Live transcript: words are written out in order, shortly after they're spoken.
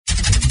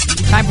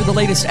Time for the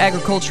latest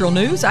agricultural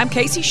news. I'm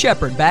KC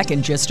Sheperd, back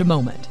in just a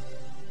moment.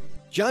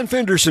 John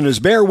Fenderson is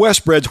Bear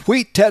Westbred's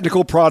Wheat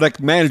Technical Product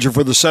Manager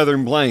for the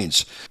Southern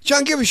Plains.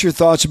 John, give us your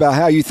thoughts about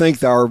how you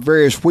think our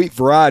various wheat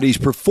varieties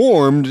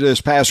performed this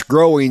past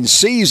growing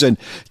season,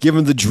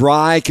 given the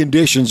dry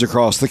conditions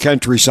across the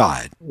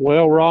countryside.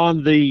 Well,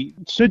 Ron, the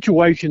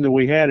situation that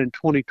we had in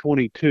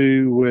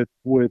 2022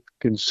 with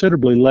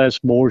considerably less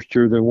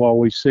moisture than what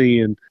we see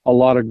in a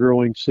lot of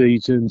growing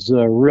seasons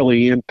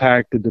really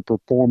impacted the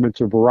performance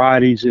of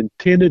varieties and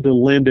tended to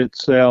lend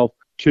itself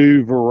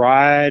to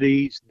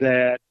varieties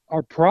that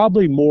are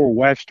probably more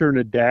Western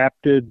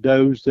adapted,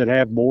 those that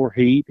have more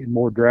heat and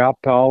more drought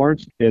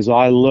tolerance. As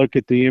I look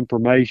at the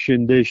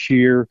information this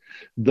year,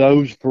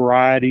 those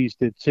varieties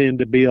that tend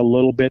to be a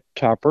little bit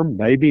tougher,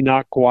 maybe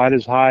not quite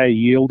as high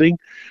yielding,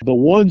 the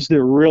ones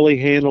that really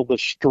handle the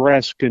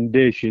stress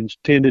conditions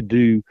tended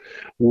to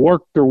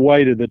work their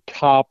way to the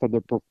top of the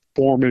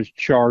performance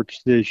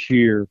charts this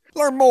year.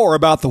 Learn more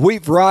about the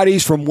wheat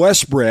varieties from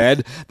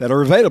Westbred that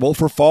are available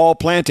for fall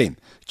planting.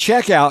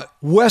 Check out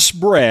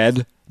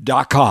westbred.com.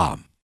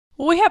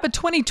 Well, we have a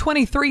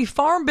 2023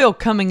 Farm Bill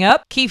coming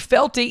up. Keeff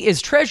Felty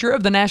is Treasurer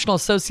of the National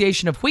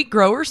Association of Wheat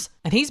Growers,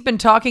 and he's been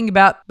talking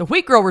about the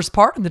wheat growers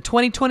part in the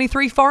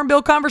 2023 Farm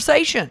Bill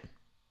conversation.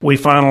 We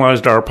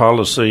finalized our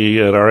policy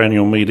at our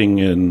annual meeting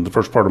in the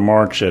first part of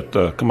March at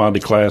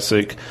Commodity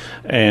Classic,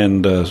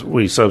 and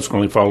we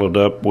subsequently followed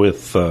up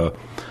with a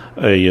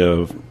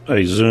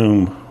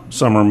Zoom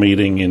summer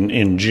meeting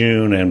in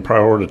June and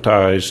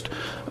prioritized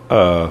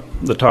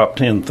the top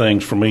 10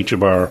 things from each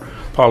of our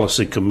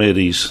policy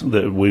committees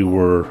that we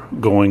were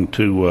going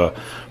to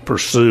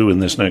pursue in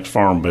this next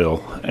Farm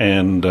Bill.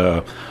 And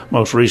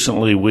most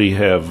recently, we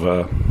have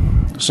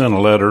sent a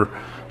letter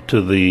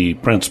to the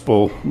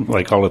principal,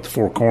 they call it the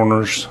Four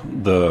Corners,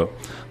 the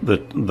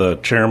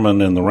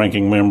chairman and the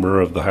ranking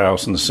member of the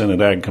House and the Senate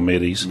Ag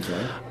Committees,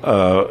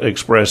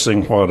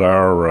 expressing what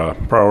our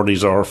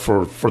priorities are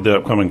for the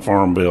upcoming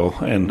Farm Bill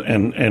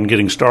and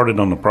getting started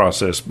on the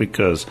process,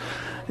 because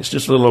it's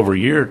just a little over a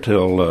year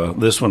till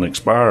this one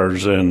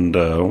expires, and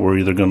we're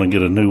either going to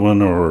get a new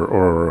one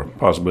or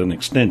possibly an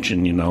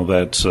extension.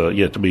 That's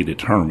yet to be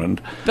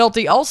determined.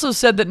 Felty also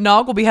said that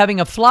NAWG will be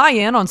having a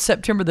fly-in on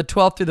September the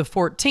 12th through the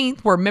 14th,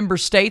 where member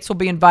states will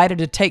be invited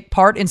to take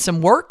part in some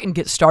work and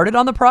get started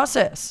on the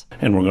process.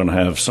 And we're going to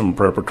have some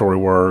preparatory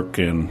work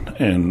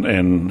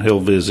and hill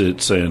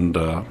visits and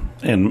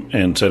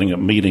setting up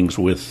meetings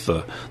with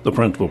the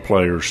principal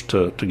players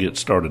to get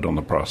started on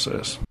the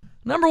process.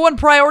 Number one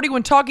priority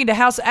when talking to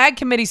House Ag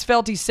Committees,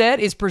 Felty said,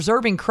 is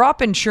preserving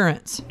crop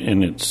insurance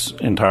in its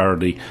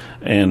entirety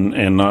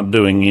and not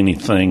doing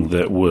anything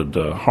that would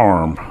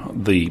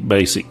harm the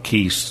basic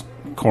key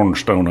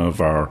cornerstone of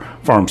our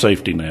farm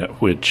safety net,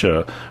 which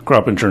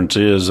crop insurance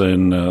is,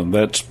 and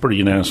that's pretty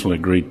unanimously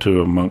agreed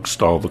to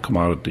amongst all the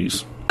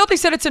commodities. Felty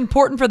said it's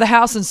important for the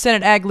House and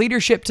Senate Ag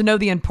leadership to know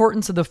the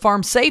importance of the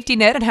farm safety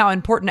net and how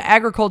important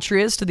agriculture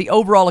is to the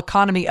overall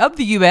economy of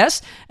the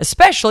U.S.,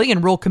 especially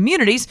in rural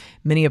communities,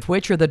 many of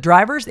which are the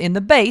drivers in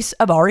the base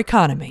of our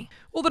economy.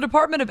 Well, the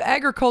Department of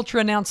Agriculture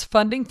announced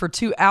funding for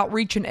 2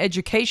 outreach and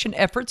education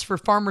efforts for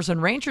farmers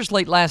and ranchers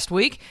late last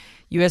week.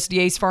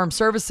 USDA's Farm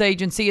Service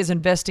Agency is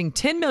investing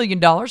 $10 million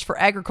for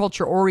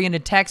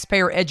agriculture-oriented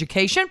taxpayer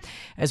education,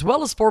 as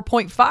well as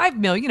 $4.5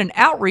 million in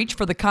outreach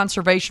for the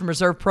Conservation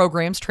Reserve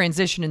Program's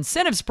Transition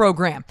Incentives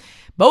Program.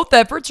 Both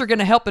efforts are going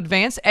to help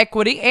advance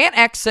equity and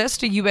access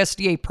to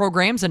USDA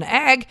programs in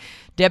ag.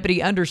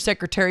 Deputy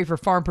Undersecretary for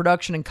Farm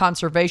Production and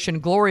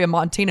Conservation Gloria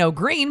Montino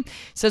Green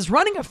says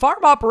running a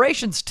farm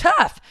operation's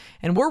tough,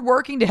 and we're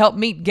working to help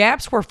meet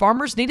gaps where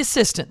farmers need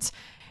assistance.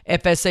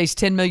 FSA's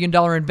 $10 million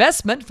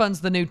investment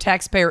funds the new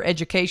Taxpayer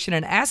Education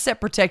and Asset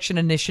Protection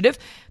Initiative.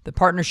 The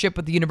partnership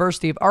with the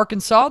University of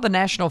Arkansas, the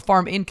National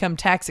Farm Income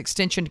Tax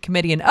Extension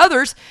Committee, and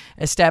others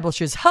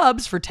establishes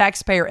hubs for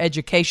taxpayer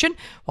education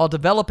while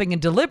developing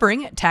and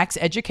delivering tax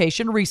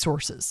education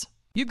resources.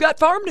 You've got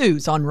farm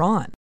news on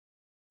Ron.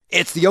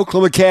 It's the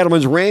Oklahoma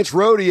Cattlemen's Ranch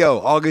Rodeo,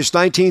 August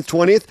 19th,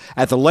 20th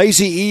at the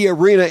Lazy E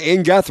Arena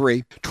in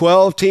Guthrie.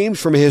 12 teams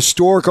from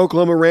historic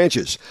Oklahoma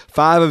ranches.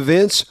 5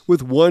 events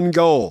with one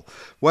goal.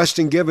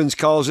 Weston Gibbons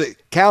calls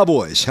it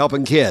Cowboys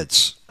Helping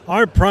Kids.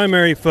 Our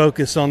primary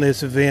focus on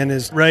this event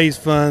is raise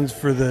funds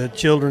for the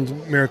Children's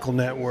Miracle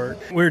Network.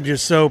 We're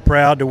just so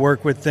proud to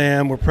work with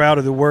them. We're proud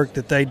of the work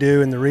that they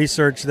do and the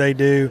research they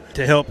do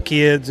to help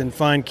kids and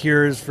find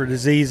cures for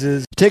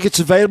diseases.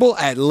 Tickets available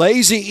at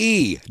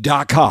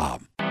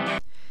lazye.com.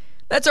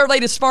 That's our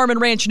latest farm and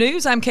ranch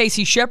news. I'm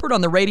KC Sheperd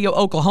on the Radio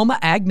Oklahoma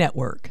Ag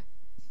Network.